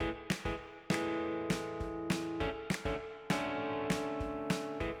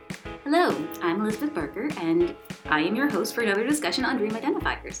Hello, I'm Elizabeth Barker, and I am your host for another discussion on dream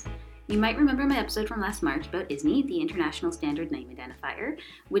identifiers. You might remember my episode from last March about ISNI, the International Standard Name Identifier,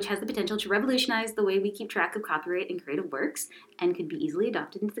 which has the potential to revolutionize the way we keep track of copyright and creative works, and could be easily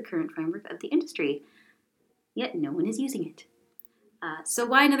adopted into the current framework of the industry. Yet no one is using it. So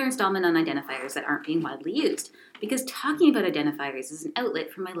why another installment on identifiers that aren't being widely used? Because talking about identifiers is an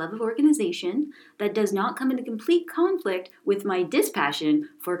outlet for my love of organization that does not come into complete conflict with my dispassion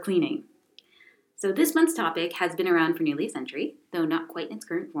for cleaning. So this month's topic has been around for nearly a century, though not quite in its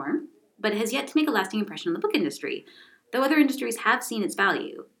current form, but it has yet to make a lasting impression on the book industry, though other industries have seen its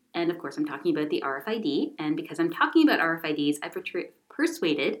value. And of course, I'm talking about the RFID, and because I'm talking about RFIDs, I've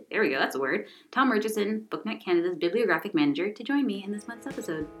persuaded, there we go, that's a word, Tom Murchison, BookNet Canada's bibliographic manager, to join me in this month's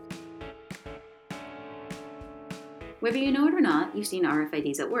episode. Whether you know it or not, you've seen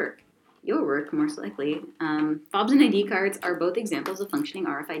RFIDs at work. Your work, most likely. Fobs and ID cards are both examples of functioning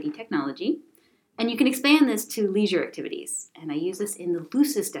RFID technology. And you can expand this to leisure activities. And I use this in the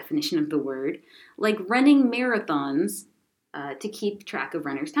loosest definition of the word, like running marathons to keep track of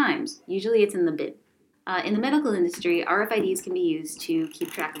runners' times. Usually it's in the bin. In the medical industry, RFIDs can be used to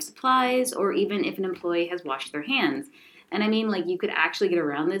keep track of supplies, or even if an employee has washed their hands. And I mean, like, you could actually get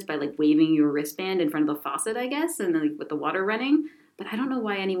around this by, like, waving your wristband in front of the faucet, I guess, and then, like, with the water running. But I don't know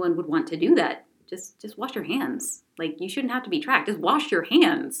why anyone would want to do that. Just wash your hands. Like, you shouldn't have to be tracked. Just wash your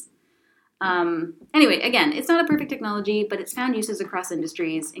hands. Anyway, again, it's not a perfect technology, but it's found uses across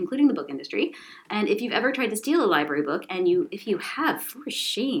industries, including the book industry. And if you've ever tried to steal a library book, and if you have, for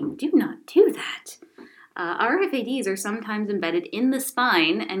shame, do not do that. RFIDs are sometimes embedded in the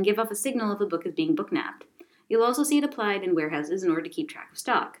spine and give off a signal if a book is being booknapped. You'll also see it applied in warehouses in order to keep track of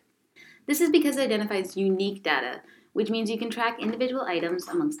stock. This is because it identifies unique data, which means you can track individual items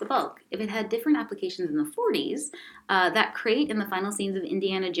amongst the bulk. If it had different applications in the 40s, that crate in the final scenes of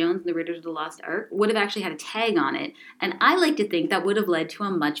Indiana Jones and the Raiders of the Lost Ark would have actually had a tag on it, and I like to think that would have led to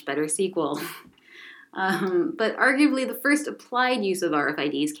a much better sequel. But arguably the first applied use of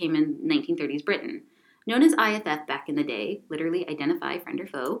RFIDs came in 1930s Britain. Known as IFF back in the day, literally identify friend or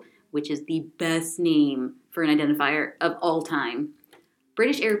foe, which is the best name for an identifier of all time.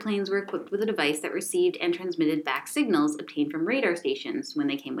 British airplanes were equipped with a device that received and transmitted back signals obtained from radar stations when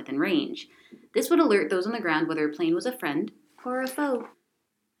they came within range. This would alert those on the ground whether a plane was a friend or a foe.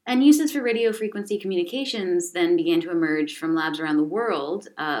 And uses for radio frequency communications then began to emerge from labs around the world,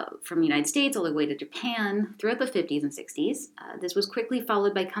 from the United States all the way to Japan, throughout the 50s and 60s. This was quickly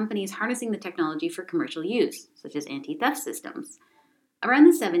followed by companies harnessing the technology for commercial use, such as anti-theft systems. Around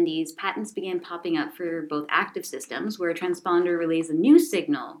the 70s, patents began popping up for both active systems, where a transponder relays a new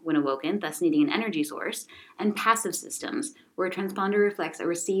signal when awoken, thus needing an energy source, and passive systems, where a transponder reflects a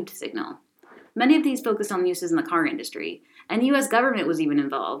received signal. Many of these focused on uses in the car industry, and the US government was even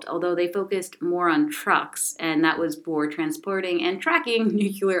involved, although they focused more on trucks, and that was for transporting and tracking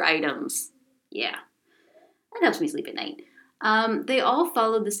nuclear items. Yeah, that helps me sleep at night. They all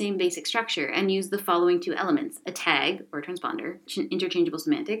followed the same basic structure and used the following two elements: a tag, or transponder, interchangeable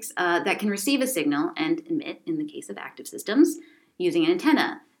semantics, that can receive a signal and emit, in the case of active systems, using an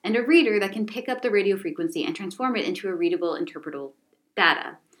antenna, and a reader that can pick up the radio frequency and transform it into a readable, interpretable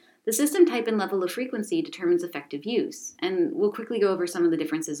data. The system type and level of frequency determines effective use, and we'll quickly go over some of the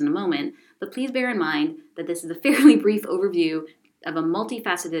differences in a moment, but please bear in mind that this is a fairly brief overview of a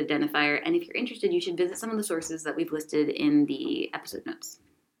multifaceted identifier, and if you're interested, you should visit some of the sources that we've listed in the episode notes.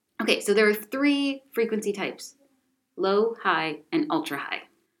 Okay, so there are three frequency types: low, high, and ultra-high.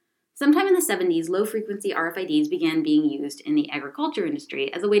 Sometime in the 70s, low-frequency RFIDs began being used in the agriculture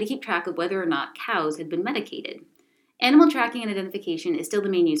industry as a way to keep track of whether or not cows had been medicated. Animal tracking and identification is still the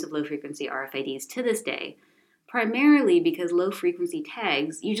main use of low-frequency RFIDs to this day, primarily because low-frequency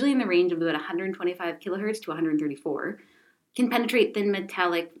tags, usually in the range of about 125 kilohertz to 134, can penetrate thin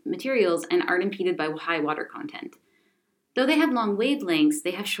metallic materials and aren't impeded by high water content. Though they have long wavelengths,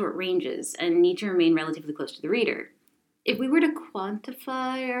 they have short ranges and need to remain relatively close to the reader. If we were to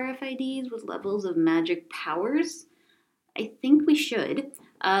quantify RFIDs with levels of magic powers, I think we should.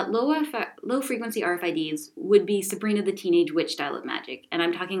 Low-frequency RFIDs would be Sabrina the Teenage Witch style of magic, and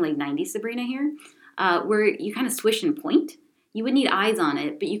I'm talking like 90s Sabrina here, where you kind of swish and point. You would need eyes on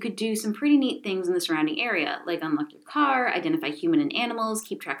it, but you could do some pretty neat things in the surrounding area, like unlock your car, identify human and animals,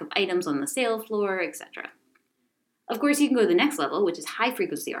 keep track of items on the sale floor, etc. Of course, you can go to the next level, which is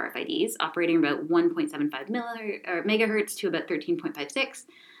high-frequency RFIDs, operating about 1.75 megahertz to about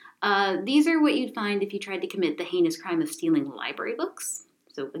 13.56. These are what you'd find if you tried to commit the heinous crime of stealing library books.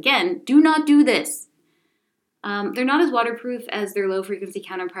 So again, do not do this. They're not as waterproof as their low-frequency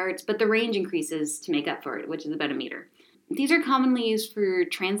counterparts, but the range increases to make up for it, which is about a meter. These are commonly used for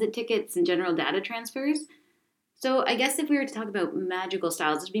transit tickets and general data transfers. So I guess if we were to talk about magical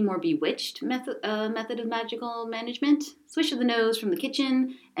styles, this would be more Bewitched method of magical management. Swish of the nose from the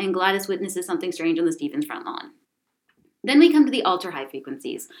kitchen, and Gladys witnesses something strange on the Stevens front lawn. Then we come to the ultra-high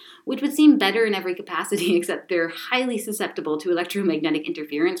frequencies, which would seem better in every capacity except they're highly susceptible to electromagnetic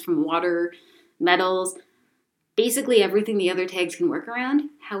interference from water, metals, basically everything the other tags can work around.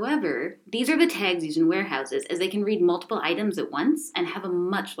 However, these are the tags used in warehouses as they can read multiple items at once and have a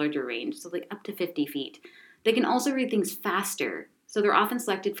much larger range, so like up to 50 feet. They can also read things faster, so they're often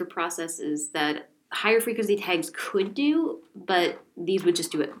selected for processes that higher frequency tags could do, but these would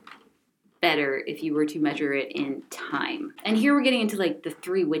just do it better if you were to measure it in time. And here we're getting into like the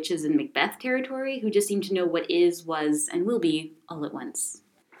three witches in Macbeth territory who just seem to know what is, was, and will be all at once.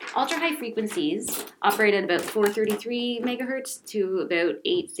 Ultra-high frequencies operate at about 433 megahertz to about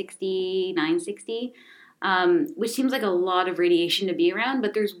 860, 960, which seems like a lot of radiation to be around,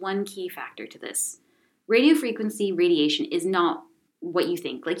 but there's one key factor to this. Radio frequency radiation is not what you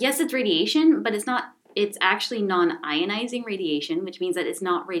think. Like, yes, it's radiation, but it's actually non-ionizing radiation, which means that it's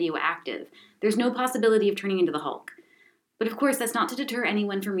not radioactive. There's no possibility of turning into the Hulk. But of course, that's not to deter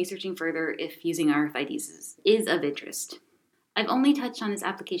anyone from researching further if using RFIDs is of interest. I've only touched on its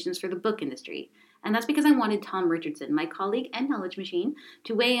applications for the book industry, and that's because I wanted Tom Richardson, my colleague and knowledge machine,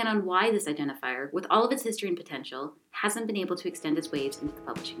 to weigh in on why this identifier, with all of its history and potential, hasn't been able to extend its waves into the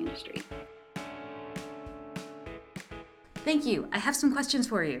publishing industry. Thank you. I have some questions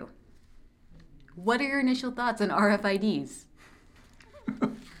for you. What are your initial thoughts on RFIDs?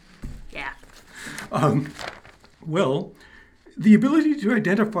 Yeah. Well, the ability to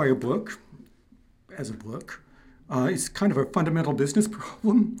identify a book as a book is kind of a fundamental business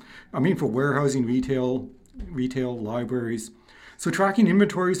problem. I mean, for warehousing, retail, libraries. So tracking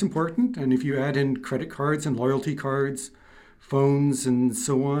inventory is important, and if you add in credit cards and loyalty cards, phones and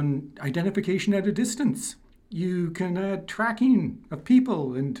so on, identification at a distance. You can add tracking of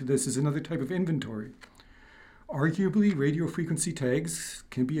people into this as another type of inventory. Arguably, radio frequency tags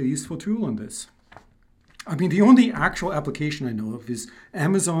can be a useful tool on this. I mean, the only actual application I know of is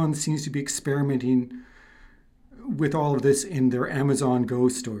Amazon seems to be experimenting with all of this in their Amazon Go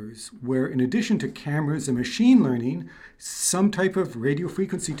stores, where in addition to cameras and machine learning, some type of radio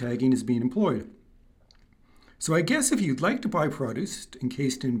frequency tagging is being employed. So I guess if you'd like to buy produce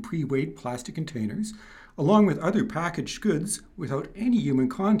encased in pre-weighed plastic containers, along with other packaged goods without any human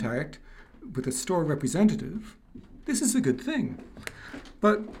contact with a store representative, this is a good thing.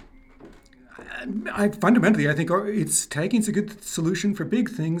 But fundamentally, I think tagging is a good solution for big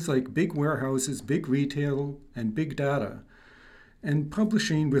things like big warehouses, big retail, and big data. And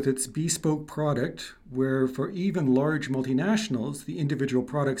publishing with its bespoke product, where for even large multinationals, the individual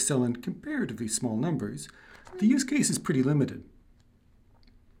products sell in comparatively small numbers, the use case is pretty limited.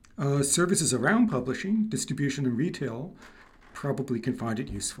 Services around publishing, distribution, and retail probably can find it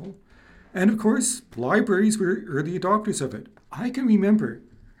useful. And of course, libraries were early adopters of it. I can remember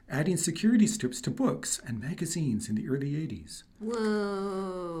adding security strips to books and magazines in the early 80s.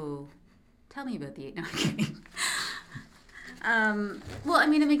 Whoa. Tell me about the... No, I'm kidding. Well, I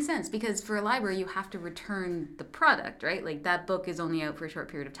mean, it makes sense because for a library, you have to return the product, right? Like that book is only out for a short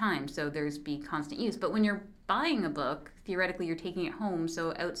period of time, so there's be constant use. But when you're buying a book, theoretically, you're taking it home,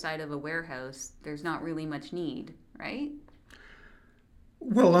 so outside of a warehouse, there's not really much need, right?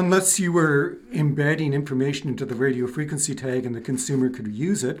 Well, unless you were embedding information into the radio frequency tag and the consumer could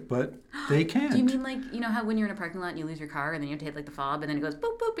use it, but they can't. Do you mean like, you know how when you're in a parking lot and you lose your car and then you have to hit like the fob and then it goes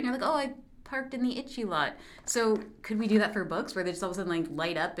boop, boop, and you're like, oh, I parked in the itchy lot. So could we do that for books where they just all of a sudden like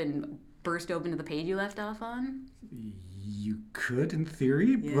light up and burst open to the page you left off on? You could in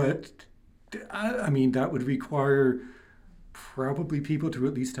theory, but I mean, that would require probably people to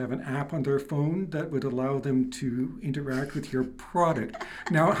at least have an app on their phone that would allow them to interact with your product.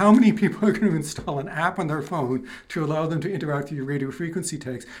 Now, how many people are going to install an app on their phone to allow them to interact with your radio frequency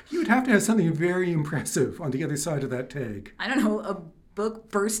tags? You would have to have something very impressive on the other side of that tag. I don't know, a book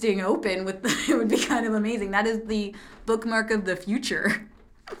bursting open with it would be kind of amazing. That is the bookmark of the future.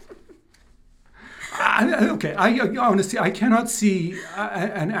 Okay, honestly, I cannot see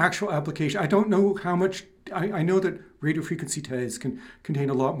an actual application. I don't know how much. I know that radio frequency tags can contain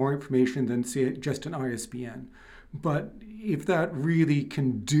a lot more information than, say, just an ISBN. But if that really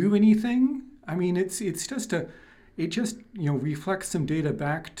can do anything, I mean, it just reflects some data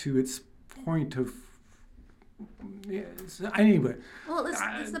back to its point of. Anyway. Well, this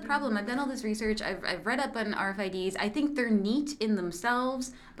is the problem. I've done all this research. I've read up on RFIDs. I think they're neat in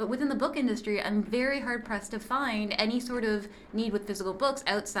themselves, but within the book industry, I'm very hard-pressed to find any sort of need with physical books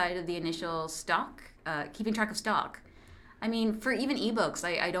outside of the initial stock, keeping track of stock. I mean, for even ebooks,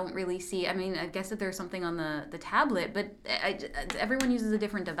 I don't really see. I mean, I guess that there's something on the tablet, but everyone uses a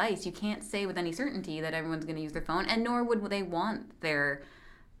different device. You can't say with any certainty that everyone's going to use their phone, and nor would they want their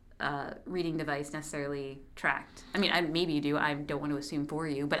reading device necessarily tracked. I mean, maybe you do. I don't want to assume for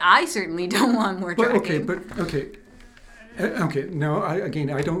you, but I certainly don't want more tracking. Okay. Now, I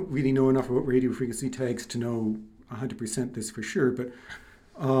don't really know enough about radio frequency tags to know 100% this for sure, but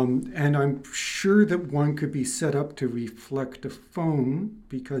and I'm sure that one could be set up to reflect a phone,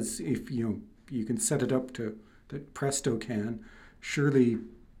 because if you can set it up to that Presto can, surely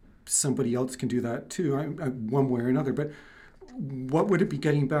somebody else can do that too, one way or another. But what would it be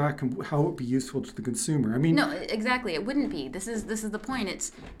getting back, and how would it be useful to the consumer? I mean, no, exactly. It wouldn't be. This is the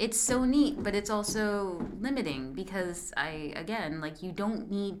point. It's so neat, but it's also limiting, because you don't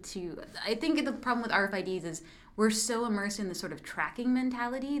need to. I think the problem with RFIDs is we're so immersed in the sort of tracking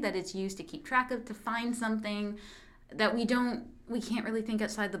mentality that it's used to keep track of, to find something, that we can't really think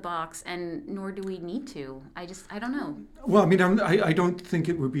outside the box, and nor do we need to. I don't know. Well, I mean, I don't think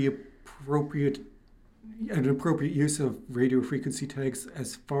it would be an appropriate use of radio frequency tags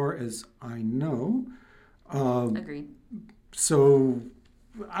as far as I know. Agreed. So,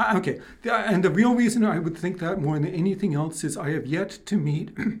 okay. And the real reason I would think that more than anything else is I have yet to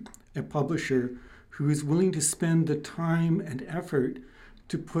meet a publisher who is willing to spend the time and effort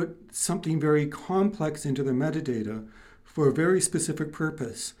to put something very complex into their metadata for a very specific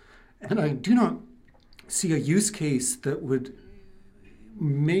purpose. And I do not see a use case that would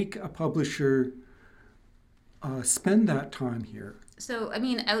make a publisher spend that time here. So, I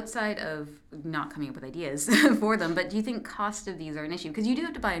mean, outside of not coming up with ideas for them, but do you think cost of these are an issue? Because you do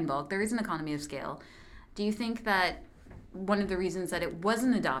have to buy in bulk. There is an economy of scale. Do you think that one of the reasons that it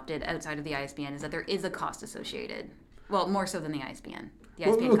wasn't adopted outside of the ISBN is that there is a cost associated? Well, more so than the ISBN. The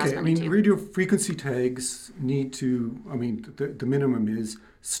ISBN costs money too. Radio frequency tags need to, the minimum is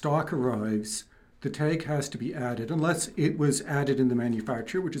stock arrives, the tag has to be added, unless it was added in the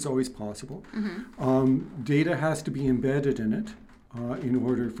manufacturer, which is always possible. Mm-hmm. Data has to be embedded in it in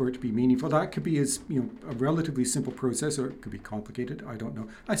order for it to be meaningful. That could be a relatively simple process, or it could be complicated. I don't know.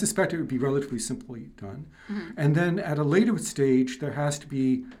 I suspect it would be relatively simply done. Mm-hmm. And then at a later stage, there has to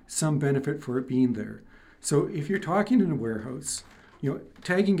be some benefit for it being there. So if you're talking in a warehouse,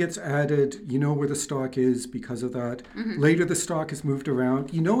 tagging gets added, where the stock is because of that. Mm-hmm. Later, the stock is moved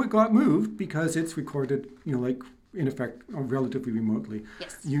around. It got moved because it's recorded, in effect, relatively remotely.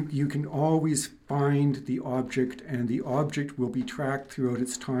 Yes. You can always find the object, and the object will be tracked throughout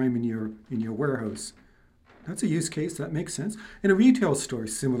its time in your warehouse. That's a use case. That makes sense. In a retail store,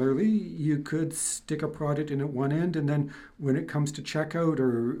 similarly, you could stick a product in at one end, and then when it comes to checkout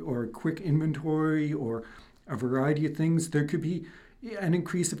or quick inventory or a variety of things, there could be an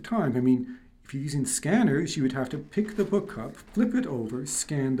increase of time. I mean, if you're using scanners, you would have to pick the book up, flip it over,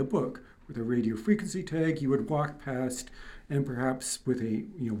 scan the book. With a radio frequency tag, you would walk past, and perhaps with a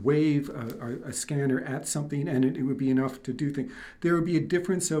wave a scanner at something, and it would be enough to do things. There would be a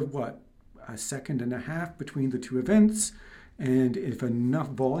difference of a second and a half between the two events, and if enough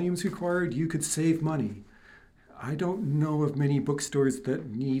volume is required, you could save money. I don't know of many bookstores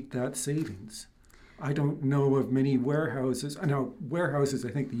that need that savings. I don't know of many warehouses. I know warehouses,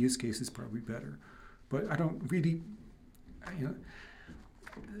 I think the use case is probably better. But I don't really,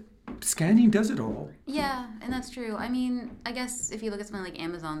 scanning does it all. Yeah, and that's true. I mean, I guess if you look at something like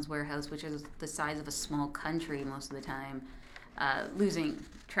Amazon's warehouse, which is the size of a small country most of the time, losing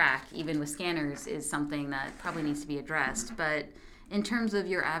track, even with scanners, is something that probably needs to be addressed. But in terms of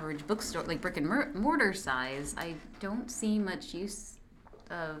your average bookstore, like brick and mortar size, I don't see much use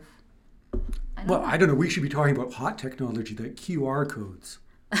of... I don't know. We should be talking about hot technology, like QR codes.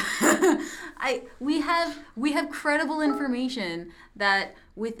 We have credible information that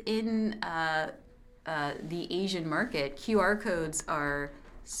within the Asian market, QR codes are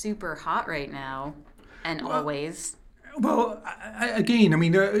super hot right now, and always. Well,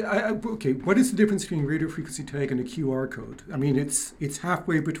 okay. What is the difference between a radio frequency tag and a QR code? I mean, it's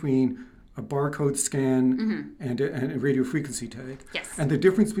halfway between a barcode scan mm-hmm. and a radio frequency tag. Yes. And the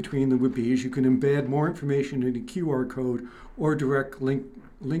difference between them would be is you can embed more information in a QR code or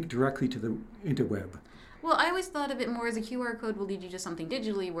link directly to the interweb. Well, I always thought of it more as a QR code will lead you to something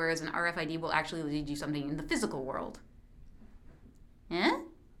digitally, whereas an RFID will actually lead you something in the physical world. Yeah?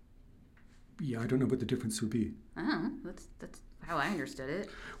 Yeah, I don't know what the difference would be. Oh, that's how I understood it.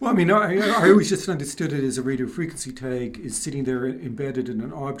 Well, I mean, I always just understood it as a radio frequency tag is sitting there embedded in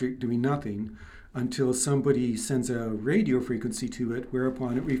an object doing nothing until somebody sends a radio frequency to it,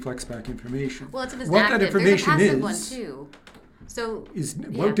 whereupon it reflects back information. Well, it's if it's what active. That information There's a passive is, one too. So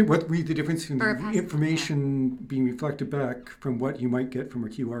what would be the difference in Or a the passive, information being reflected back from what you might get from a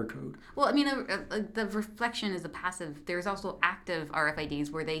QR code? Well, I mean, the reflection is a passive. There's also active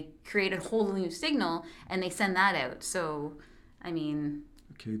RFIDs where they create a whole new signal and they send that out. So, I mean,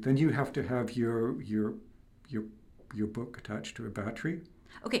 Okay, then you have to have your book attached to a battery.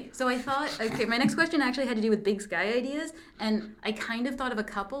 okay, so I thought, okay, my next question actually had to do with big sky ideas, and I kind of thought of a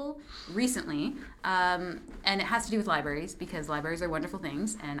couple recently, and it has to do with libraries, because libraries are wonderful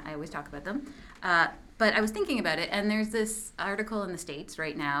things, and I always talk about them. But I was thinking about it, and there's this article in the States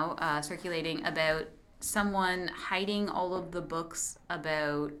right now circulating about someone hiding all of the books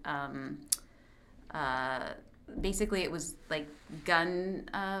about, basically it was like gun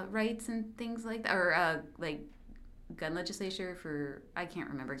rights and things like that, or like gun legislature for, I can't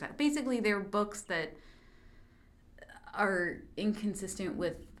remember exactly. Basically, they're books that are inconsistent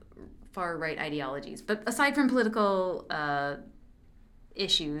with far right ideologies. But aside from political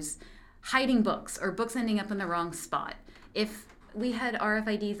issues, hiding books or books ending up in the wrong spot. If we had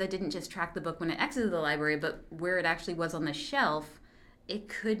RFIDs that didn't just track the book when it exited the library, but where it actually was on the shelf, it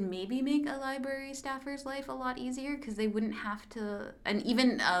could maybe make a library staffer's life a lot easier because they wouldn't have to, and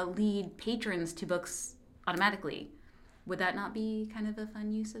even lead patrons to books automatically. Would that not be kind of a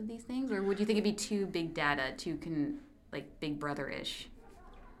fun use of these things, or would you think it'd be too big data, like Big Brother-ish?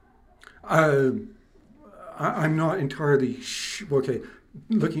 I'm not entirely okay.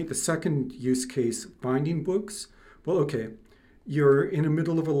 Looking at the second use case, finding books. Well, okay, you're in the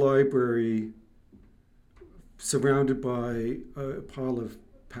middle of a library, surrounded by a pile of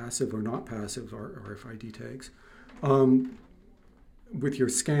passive or not passive RFID tags, with your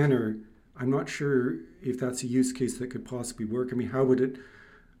scanner. I'm not sure if that's a use case that could possibly work. I mean, how would it?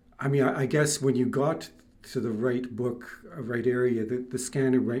 I mean, I guess when you got to the right book, right area, the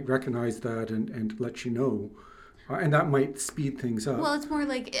scanner might recognize that and let you know. And that might speed things up. Well, it's more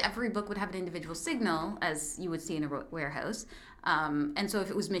like every book would have an individual signal, as you would see in a warehouse. And so if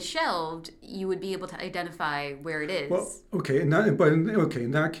it was misshelved, you would be able to identify where it is. Well, okay, in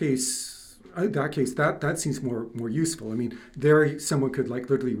that case, that seems more useful. I mean, there someone could like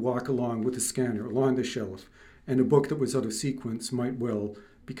literally walk along with a scanner along the shelf, and a book that was out of sequence might well,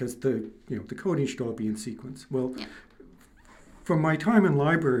 because the coding should all be in sequence. Well, yeah. From my time in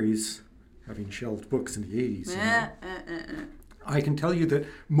libraries, having shelved books in the 80s, I can tell you that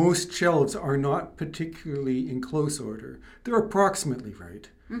most shelves are not particularly in close order. They're approximately right.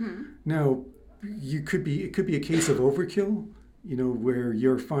 Mm-hmm. Now, it could be a case of overkill, where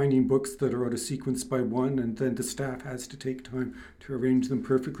you're finding books that are out of sequence by one, and then the staff has to take time to arrange them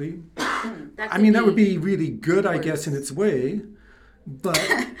perfectly. That would be really good, I guess, in its way. But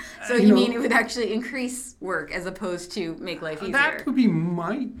so you mean it would actually increase work as opposed to make life easier? That would be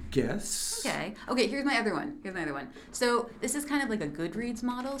my guess. Okay. Here's my other one. So this is kind of like a Goodreads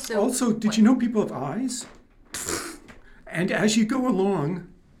model. So also, did you know people have eyes? And as you go along,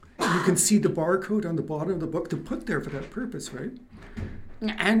 you can see the barcode on the bottom of the book to put there for that purpose, right?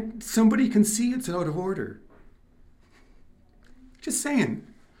 And somebody can see it's out of order. Just saying.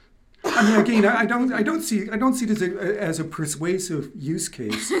 I mean, again, I don't see it as a persuasive use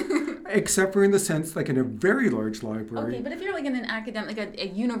case, except for in the sense like in a very large library. Okay, but if you're like in an academic, like a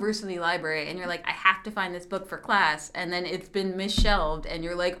university library, and you're like, I have to find this book for class, and then it's been misshelved, and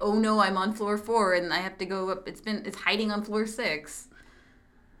you're like, oh no, I'm on floor 4, and I have to go up. It's hiding on floor 6.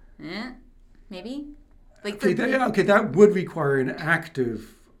 Maybe. That would require an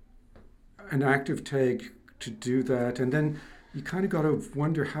active tag to do that, and then you kind of got to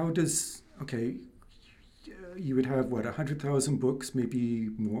wonder you would have 100,000 books, maybe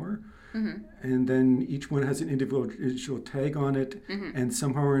more, mm-hmm. and then each one has an individual tag on it, mm-hmm. and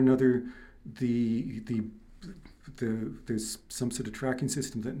somehow or another there's some sort of tracking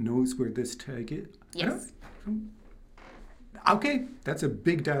system that knows where this tag is. Yes. Okay, that's a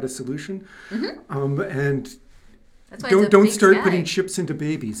big data solution, mm-hmm. And that's why don't start putting chips into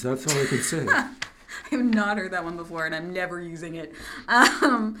babies. That's all I can say. I have not heard that one before, and I'm never using it.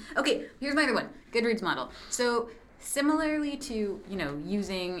 Okay, here's my other one. Goodreads model. So similarly to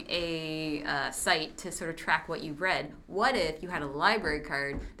using a site to sort of track what you've read, what if you had a library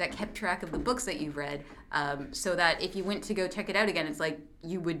card that kept track of the books that you've read, so that if you went to go check it out again, it's like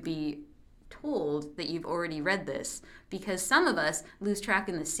you would be told that you've already read this, because some of us lose track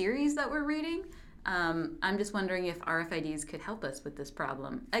in the series that we're reading. I'm just wondering if RFIDs could help us with this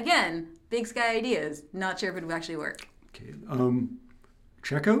problem. Again, big sky ideas. Not sure if it would actually work. Okay.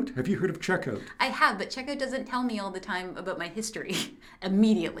 Checkout? Have you heard of Checkout? I have, but Checkout doesn't tell me all the time about my history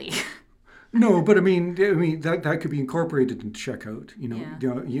immediately. No, but I mean that could be incorporated into Checkout.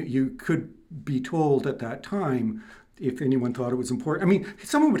 You could be told at that time if anyone thought it was important. I mean,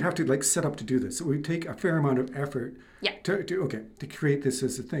 someone would have to like set up to do this. It would take a fair amount of effort Yeah. to create this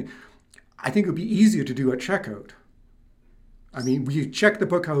as a thing. I think it would be easier to do at checkout. I mean, you check the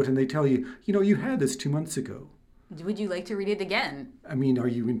book out and they tell you, you had this 2 months ago. Would you like to read it again? I mean, are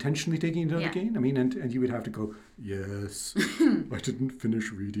you intentionally taking it out Yeah. again? I mean, and you would have to go, yes, I didn't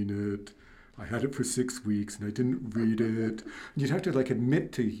finish reading it. I had it for 6 weeks and I didn't read it. You'd have to like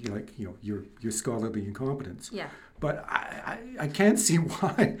admit to like, your scholarly incompetence. Yeah. But I can't see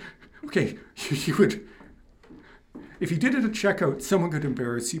why. Okay, you would, if you did it at checkout, someone could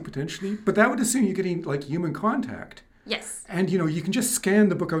embarrass you potentially, but that would assume you're getting like human contact. Yes. And you can just scan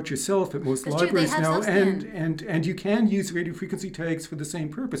the book out yourself at most That's true, they libraries have now, self-scan. and you can use radio frequency tags for the same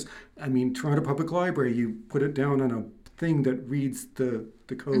purpose. I mean, Toronto Public Library, you put it down on a thing that reads the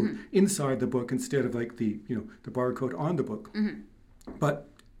code inside the book instead of like the barcode on the book. But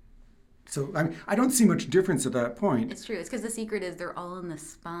so I mean, I don't see much difference at that point. It's true. It's because the secret is they're all in the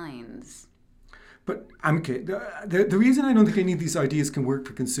spines. But I'm okay. The reason I don't think any of these ideas can work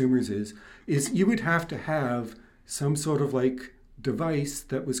for consumers is you would have to have some sort of like device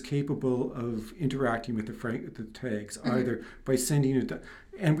that was capable of interacting with the tags, either by sending it.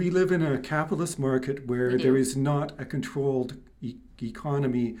 And we live in a capitalist market where there is not a controlled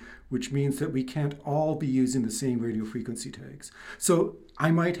economy, which means that we can't all be using the same radio frequency tags. So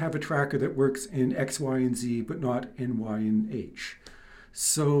I might have a tracker that works in X, Y, and Z, but not in Y and H.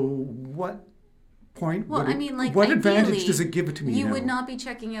 So what point? Well, what advantage does it give it to me You now? would not be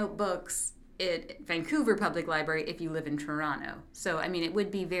checking out books at Vancouver Public Library if you live in Toronto. So, I mean, it would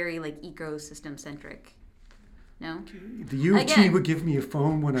be very, like, ecosystem-centric. No? The U of T would give me a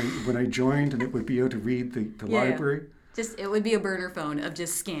phone when I joined, and it would be able to read the library. It would be a burner phone of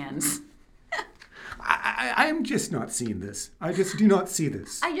just scans. I'm just not seeing this. I just do not see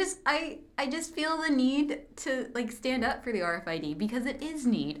this. I just feel the need to like stand up for the RFID because it is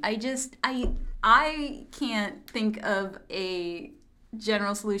neat. I can't think of a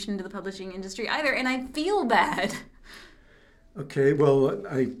general solution to the publishing industry either, and I feel bad. Okay, well,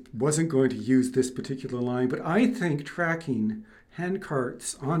 I wasn't going to use this particular line, but I think tracking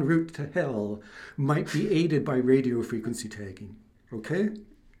handcarts en route to hell might be aided by radio frequency tagging. Okay?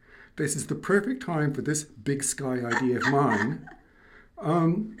 This is the perfect time for this big sky idea of mine.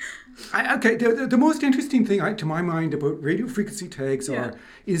 The most interesting thing to my mind about radio frequency tags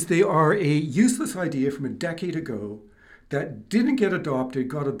is they are a useless idea from a decade ago that didn't get adopted,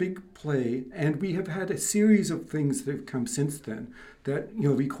 got a big play, and we have had a series of things that have come since then that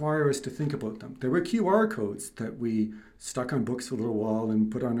require us to think about them. There were QR codes that we stuck on books for a little while and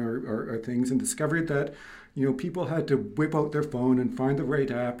put on our things, and discovered that people had to whip out their phone and find the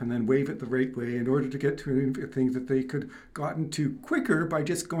right app and then wave it the right way in order to get to things that they could gotten to quicker by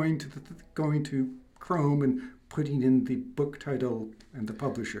just going to Chrome and putting in the book title and the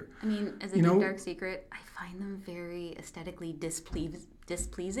publisher. I mean, as a deep dark secret, I find them very aesthetically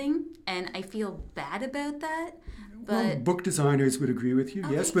displeasing, and I feel bad about that. But well, book designers would agree with you,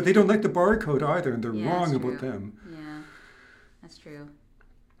 yes, but they don't like the barcode either, and they're wrong about them. Yeah, that's true.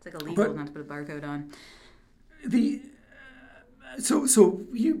 It's like illegal not to put a barcode on. We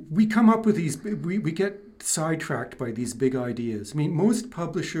come up with these. We get sidetracked by these big ideas. I mean, most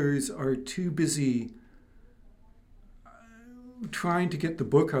publishers are too busy trying to get the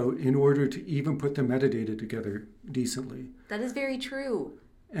book out in order to even put the metadata together decently. That is very true.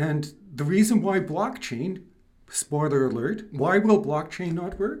 And the reason why blockchain, spoiler alert, why will blockchain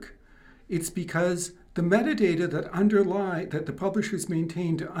not work? It's because the metadata that the publishers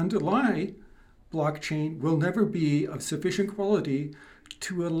maintain to underlie blockchain will never be of sufficient quality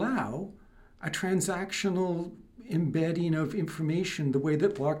to allow a transactional embedding of information the way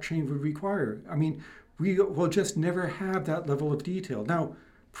that blockchain would require. I mean, we will just never have that level of detail. Now,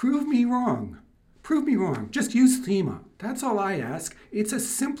 prove me wrong. Prove me wrong. Just use Thema. That's all I ask. It's a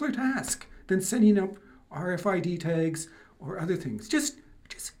simpler task than setting up RFID tags or other things. Just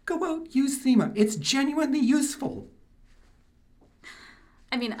go out, use Thema. It's genuinely useful.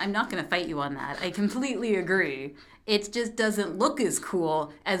 I mean, I'm not going to fight you on that. I completely agree. It just doesn't look as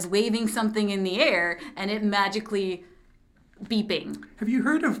cool as waving something in the air and it magically beeping. Have you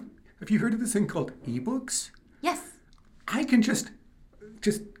heard of this thing called ebooks? Yes. I can just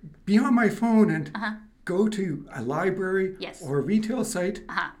be on my phone and go to a library or a retail site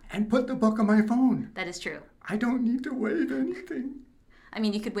and put the book on my phone. That is true. I don't need to wave anything. I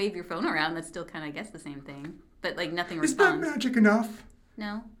mean, you could wave your phone around. That's still kind of, I guess, the same thing. But, like, nothing Is responds. that magic enough?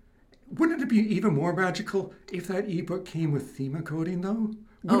 No. Wouldn't it be even more magical if that ebook came with Thema coding, though?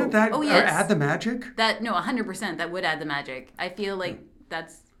 Wouldn't that add the magic? 100%. That would add the magic. I feel like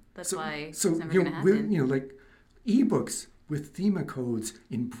that's why it's never going to happen. ebooks with thema codes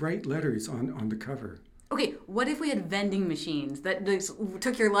in bright letters on the cover. Okay, what if we had vending machines that just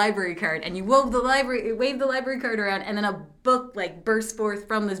took your library card and you waved the library card around, and then a book like bursts forth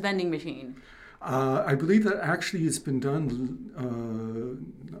from this vending machine? I believe that actually has been done.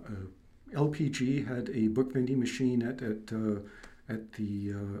 LPG had a book vending machine at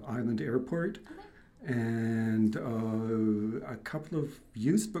the Island Airport, and a couple of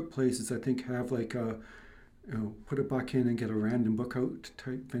used book places I think have like a put a buck in and get a random book out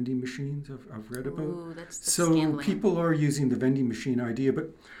type vending machines I've read about. Ooh, that's so gambling. People are using the vending machine idea,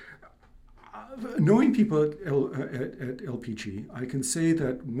 but knowing people at LPG, I can say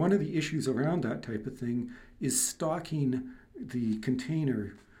that one of the issues around that type of thing is stocking the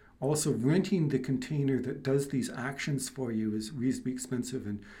container. Also, renting the container that does these actions for you is reasonably expensive,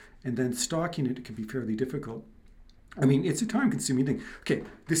 and then stocking it can be fairly difficult. I mean, it's a time-consuming thing. Okay,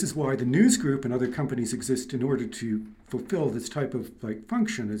 this is why the news group and other companies exist in order to fulfill this type of like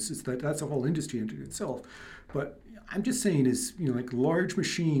function. It's that's a whole industry in itself. But I'm just saying is, like large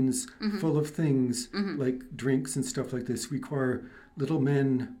machines full of things like drinks and stuff like this require little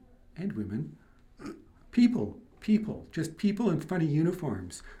men and women, people in funny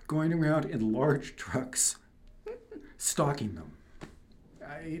uniforms going around in large trucks, stocking them.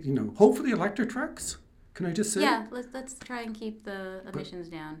 Hopefully electric trucks. Can I just say? Yeah, let's try and keep the emissions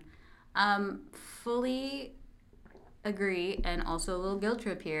down. Fully agree, and also a little guilt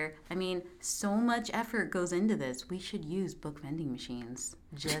trip here. I mean, so much effort goes into this. We should use book vending machines.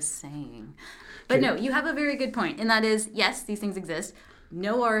 Just saying. But no, you have a very good point, and that is, yes, these things exist.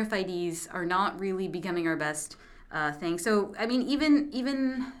 No, RFIDs are not really becoming our best thing. So, I mean,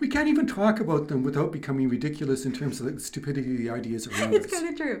 even... We can't even talk about them without becoming ridiculous in terms of the stupidity of the ideas around It's us. kind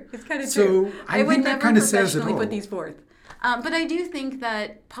of true. So, I would think that never kind of says it professionally all. put these forth. But I do think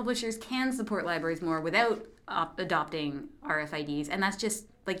that publishers can support libraries more without adopting RFIDs. And that's just,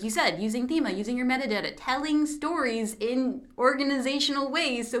 like you said, using thema, using your metadata, telling stories in organizational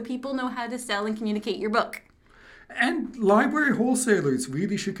ways so people know how to sell and communicate your book. And library wholesalers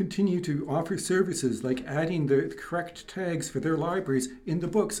really should continue to offer services like adding the correct tags for their libraries in the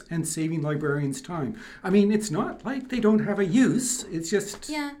books and saving librarians time. I mean, it's not like they don't have a use. It's just...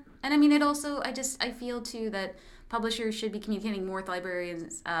 Yeah. And I mean, it also, I feel too that publishers should be communicating more with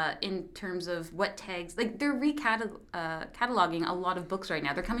librarians in terms of what tags, like they're cataloging a lot of books right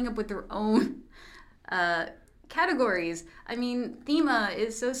now. They're coming up with their own categories. I mean, thema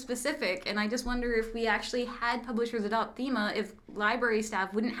is so specific, and I just wonder if we actually had publishers adopt thema, if library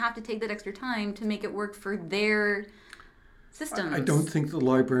staff wouldn't have to take that extra time to make it work for their systems. I don't think the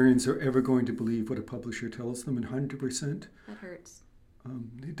librarians are ever going to believe what a publisher tells them 100%. That hurts.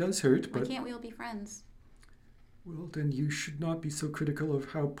 It does hurt, but... Why can't we all be friends? Well, then you should not be so critical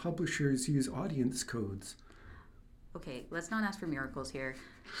of how publishers use audience codes. Okay, let's not ask for miracles here.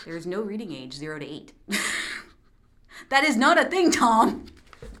 There is no reading age 0 to 8. That is not a thing, Tom.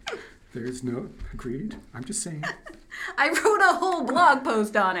 There is no... Agreed. I'm just saying. I wrote a whole blog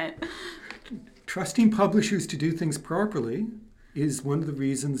post on it. Trusting publishers to do things properly is one of the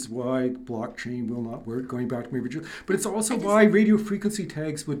reasons why blockchain will not work, going back to my original. But it's also why radio frequency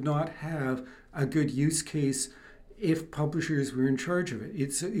tags would not have a good use case if publishers were in charge of it.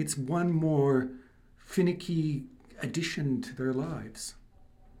 It's one more finicky addition to their lives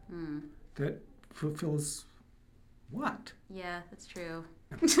that fulfills what? Yeah, that's true.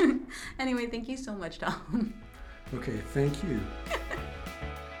 Anyway, thank you so much, Tom. Okay, thank you.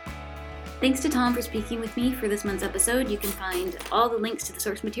 Thanks to Tom for speaking with me for this month's episode. You can find all the links to the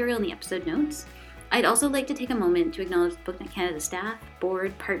source material in the episode notes. I'd also like to take a moment to acknowledge the BookNet Canada staff,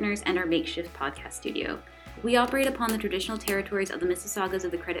 board, partners, and our makeshift podcast studio. We operate upon the traditional territories of the Mississaugas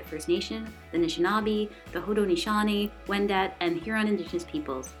of the Credit First Nation, the Anishinaabe, the Haudenosaunee, Wendat, and Huron Indigenous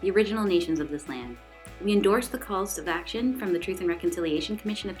peoples, the original nations of this land. We endorse the calls of action from the Truth and Reconciliation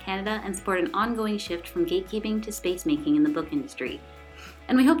Commission of Canada and support an ongoing shift from gatekeeping to space-making in the book industry.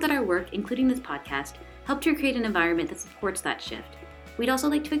 And we hope that our work, including this podcast, helped to create an environment that supports that shift. We'd also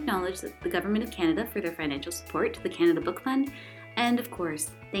like to acknowledge the Government of Canada for their financial support to the Canada Book Fund, and of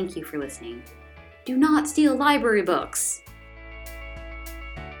course, thank you for listening. Do not steal library books!